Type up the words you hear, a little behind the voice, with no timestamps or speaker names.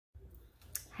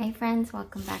Hi friends,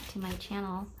 welcome back to my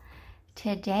channel.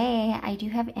 Today I do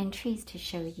have entries to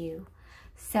show you.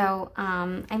 So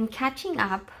I'm catching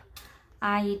up.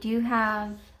 I do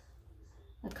have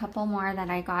a couple more that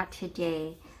I got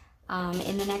today.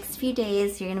 In the next few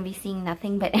days you're going to be seeing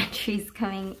nothing but entries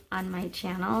coming on my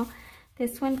channel.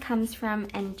 This one comes from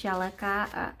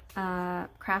Angelica,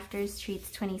 Crafters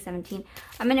Treats 2017.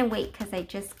 I'm going to wait because I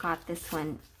just got this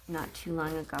one not too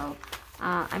long ago.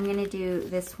 I'm going to do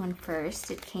this one first.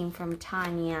 It came from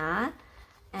Tanya,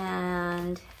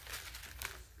 and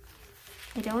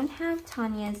I don't have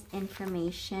Tanya's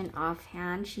information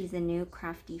offhand. She's a new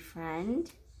crafty friend.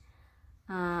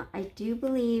 I do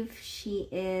believe she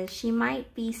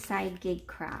might be Side Gig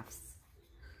Crafts,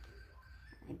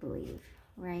 I believe,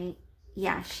 right?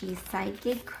 Yeah, she's Side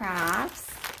Gig Crafts.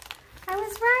 I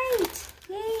was right!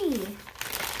 Yay!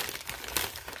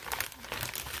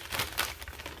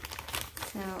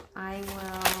 So I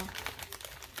will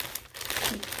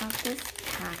take out this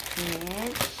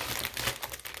package.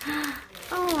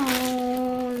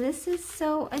 Oh, this is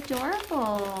so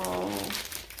adorable.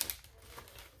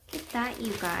 Look at that,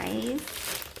 you guys.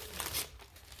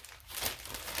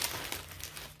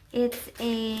 It's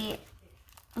a,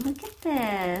 look at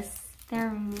this.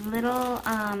 They're little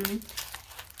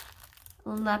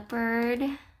leopard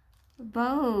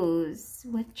bows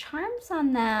with charms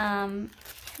on them.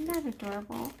 Isn't that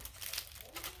adorable?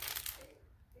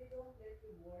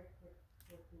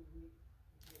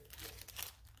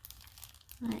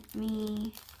 Let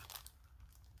me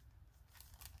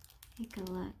take a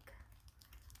look.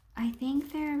 I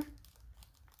think they're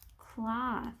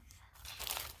cloth.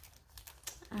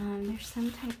 There's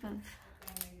some type of...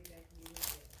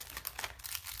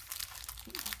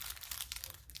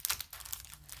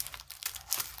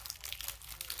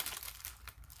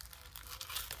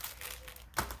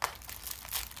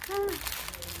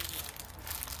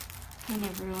 kind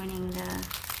of ruining the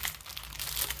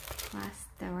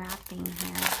wrapping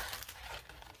here.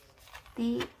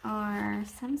 They are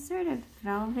some sort of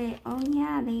velvet. Oh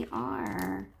yeah, they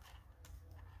are.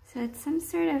 So it's some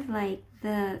sort of like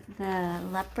the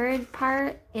leopard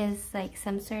part is like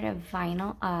some sort of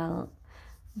vinyl,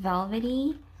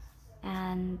 velvety,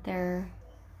 and they're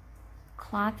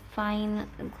cloth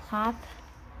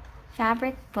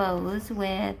fabric bows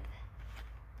with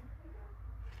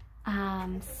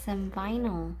some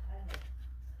vinyl,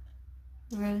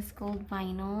 rose gold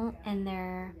vinyl, and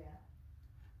they're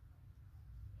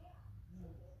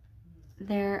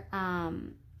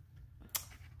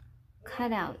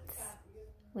cutouts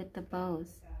with the bows.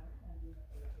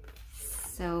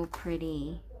 So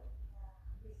pretty.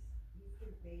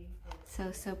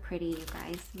 So pretty, you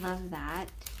guys. Love that.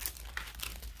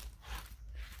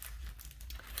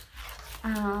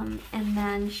 And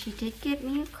then she did get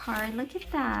me a card. Look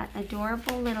at that.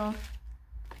 Adorable little...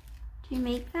 Do you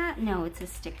make that? No, it's a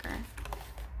sticker.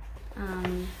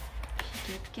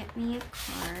 She did get me a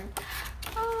card.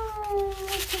 Oh,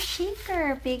 it's a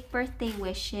shaker. Big birthday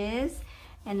wishes.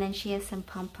 And then she has some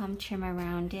pom-pom trim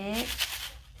around it.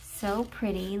 So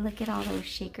pretty. Look at all those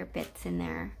shaker bits in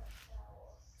there.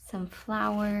 Some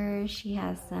flowers. She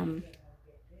has some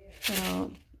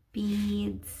little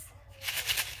beads.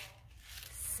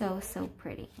 So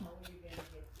pretty.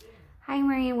 Hi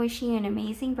Maria, wishing you an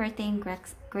amazing birthday and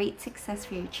great success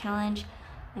for your challenge.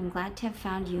 I'm glad to have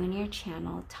found you and your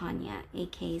channel, Tanya,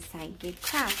 aka Side Gig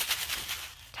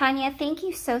Craft. Tanya, thank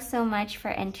you so much for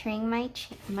entering my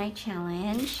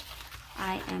challenge.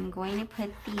 I am going to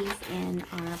put these in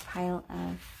our pile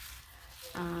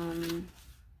of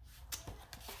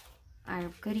our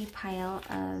goodie pile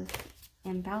of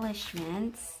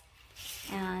embellishments.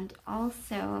 And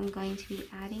also, I'm going to be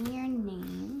adding your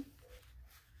name.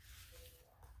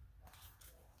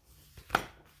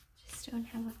 Just don't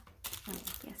have a... Oh,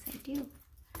 yes, I do.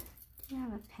 I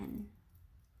have a pen.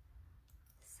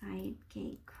 Side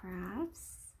Gig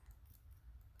Crafts.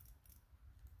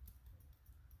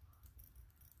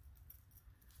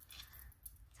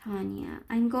 Tanya.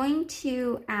 I'm going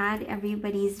to add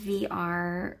everybody's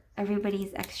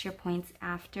extra points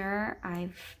after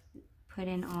I've put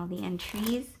in all the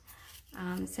entries.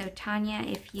 So Tanya,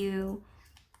 if you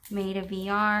made a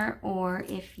VR or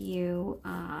if you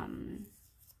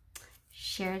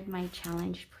shared my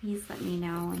challenge, please let me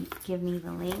know and give me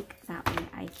the link. That way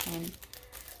I can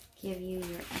give you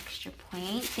your extra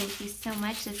point. Thank you so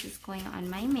much. This is going on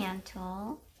my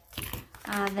mantle.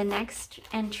 The next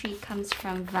entry comes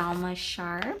from Velma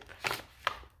Sharp.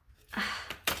 Oh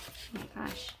my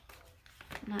gosh.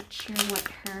 I'm not sure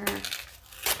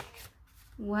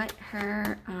what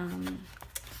her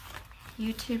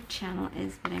YouTube channel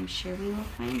is, but I'm sure we will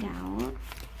find out.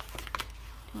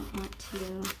 don't want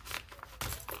to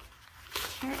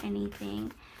tear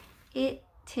anything.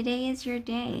 Today is your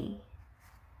day.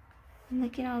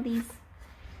 Look at all these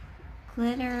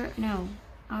glitter, no,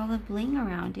 all the bling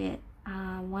around it.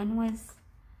 One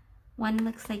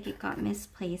looks like it got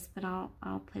misplaced, but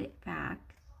I'll put it back.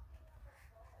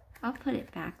 I'll put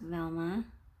it back, Velma.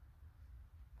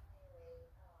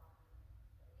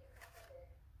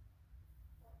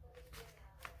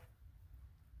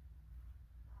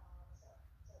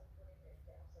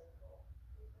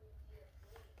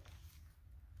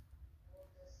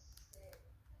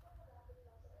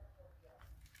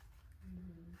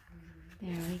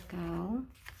 There we go.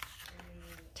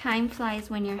 Time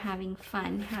flies when you're having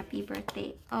fun. Happy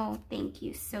birthday. Oh, thank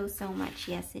you so much.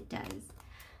 Yes, it does.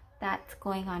 That's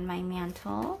going on my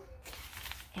mantle.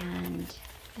 And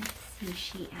let's see,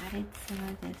 she added some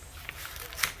of this.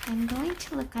 I'm going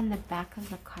to look on the back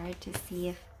of the card to see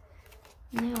if...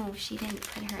 No, she didn't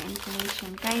put her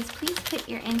information. Guys, please put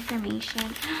your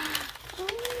information. Oh,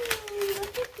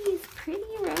 look at these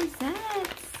pretty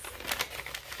rosettes.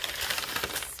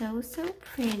 So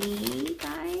pretty,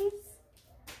 guys.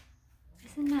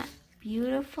 Isn't that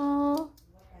beautiful?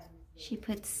 She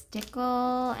put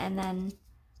stickle and then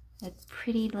a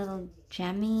pretty little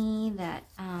gemmy that,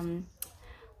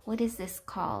 what is this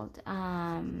called?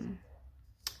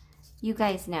 You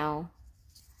guys know.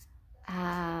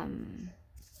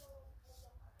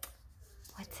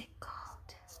 What's it called?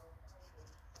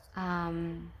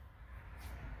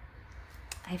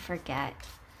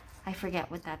 I forget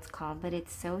what that's called, but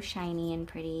it's so shiny and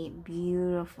pretty.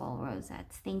 Beautiful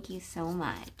rosettes. Thank you so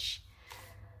much.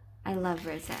 I love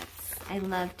rosettes. I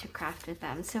love to craft with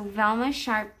them. So Velma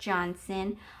Sharp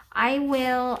Johnson, I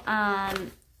will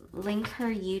link her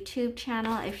YouTube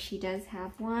channel if she does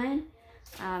have one.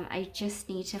 I just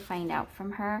need to find out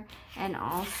from her. And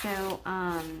also,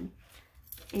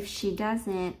 if she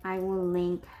doesn't, I will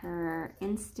link her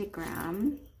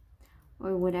Instagram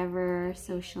or whatever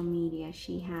social media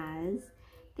she has.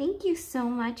 Thank you so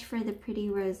much for the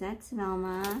pretty rosettes,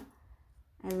 Velma.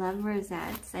 I love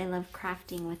rosettes. I love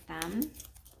crafting with them.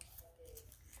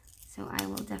 So I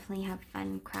will definitely have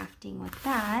fun crafting with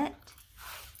that.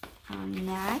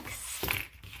 Next.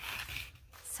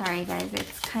 Sorry guys,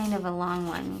 it's kind of a long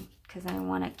one because I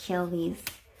want to kill these.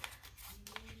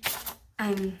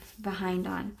 I'm behind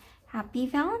on. Happy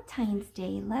Valentine's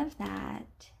Day. Love that.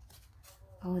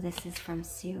 Oh, this is from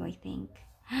Sue, I think.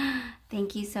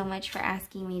 Thank you so much for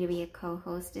asking me to be a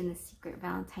co-host in the Secret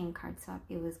Valentine Card Swap.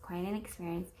 It was quite an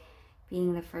experience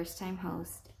being the first time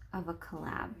host of a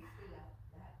collab.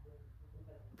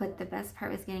 But the best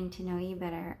part was getting to know you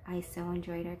better. I so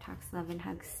enjoyed our talks. Love and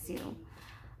hugs, Sue.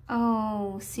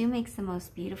 Oh, Sue makes the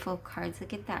most beautiful cards.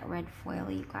 Look at that red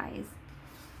foil, you guys.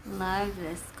 Love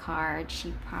this card.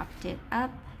 She propped it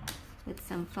up with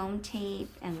some foam tape,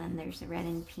 and then there's a red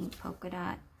and pink polka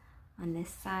dot on this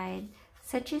side.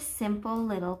 Such a simple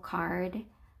little card,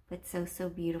 but so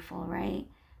beautiful, right?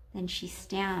 Then she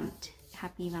stamped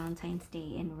Happy Valentine's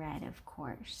Day in red, of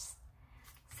course.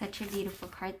 Such a beautiful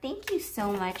card. Thank you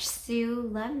so much, Sue.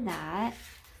 Love that.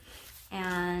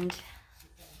 And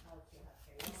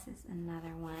this is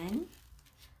another one.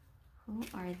 Who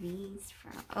are these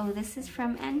from? Oh, this is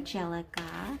from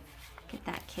Angelica. Get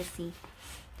that kissy.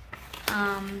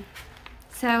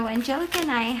 So Angelica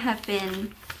and I have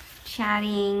been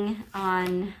chatting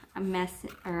on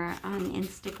on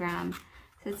Instagram.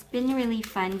 So it's been really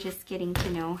fun just getting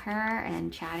to know her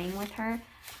and chatting with her.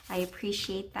 I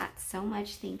appreciate that so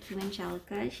much. Thank you,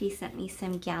 Angelica. She sent me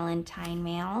some Galentine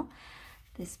Mail.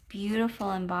 This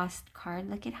beautiful embossed card.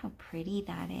 Look at how pretty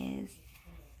that is.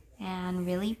 And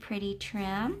really pretty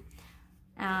trim.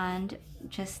 And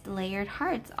just layered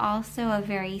hearts. Also a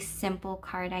very simple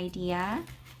card idea.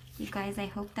 You guys, I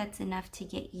hope that's enough to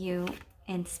get you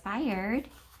inspired.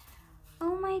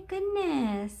 Oh my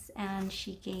goodness. And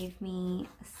she gave me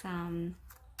some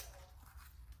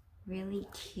really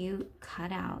cute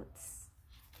cutouts.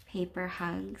 Paper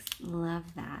hugs. Love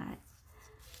that.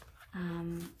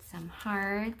 Some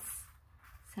hearts.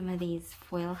 Some of these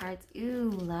foil hearts. Ooh,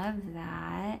 love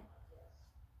that.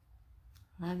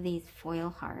 Love these foil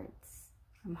hearts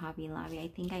from Hobby Lobby. I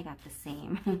think I got the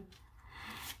same.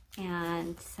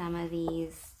 And some of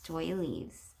these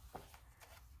doilies.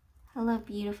 Hello,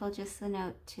 beautiful. Just a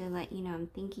note to let you know I'm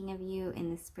thinking of you in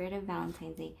the spirit of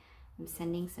Valentine's Day. I'm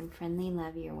sending some friendly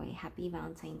love your way. Happy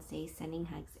Valentine's Day. Sending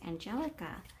hugs.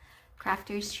 Angelica.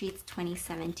 Crafters Treats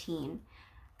 2017.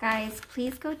 Guys,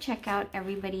 please go check out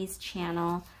everybody's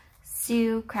channel.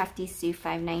 Sue, Crafty Sue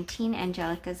 519.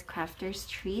 Angelica's Crafters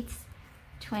Treats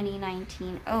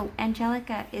 2019. Oh,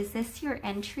 Angelica, is this your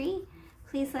entry?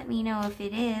 please let me know if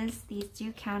it is. These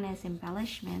do count as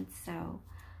embellishments, so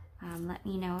let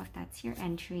me know if that's your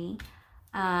entry.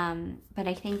 But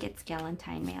I think it's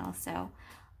Galentine Mail, so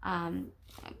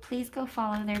please go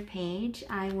follow their page.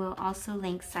 I will also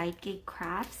link VSJ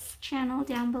Craft's channel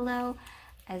down below,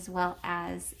 as well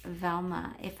as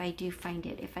Velma if I do find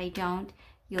it. If I don't,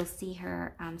 you'll see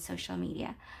her social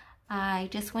media. I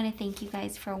just want to thank you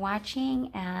guys for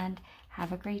watching and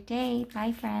have a great day.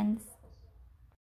 Bye, friends.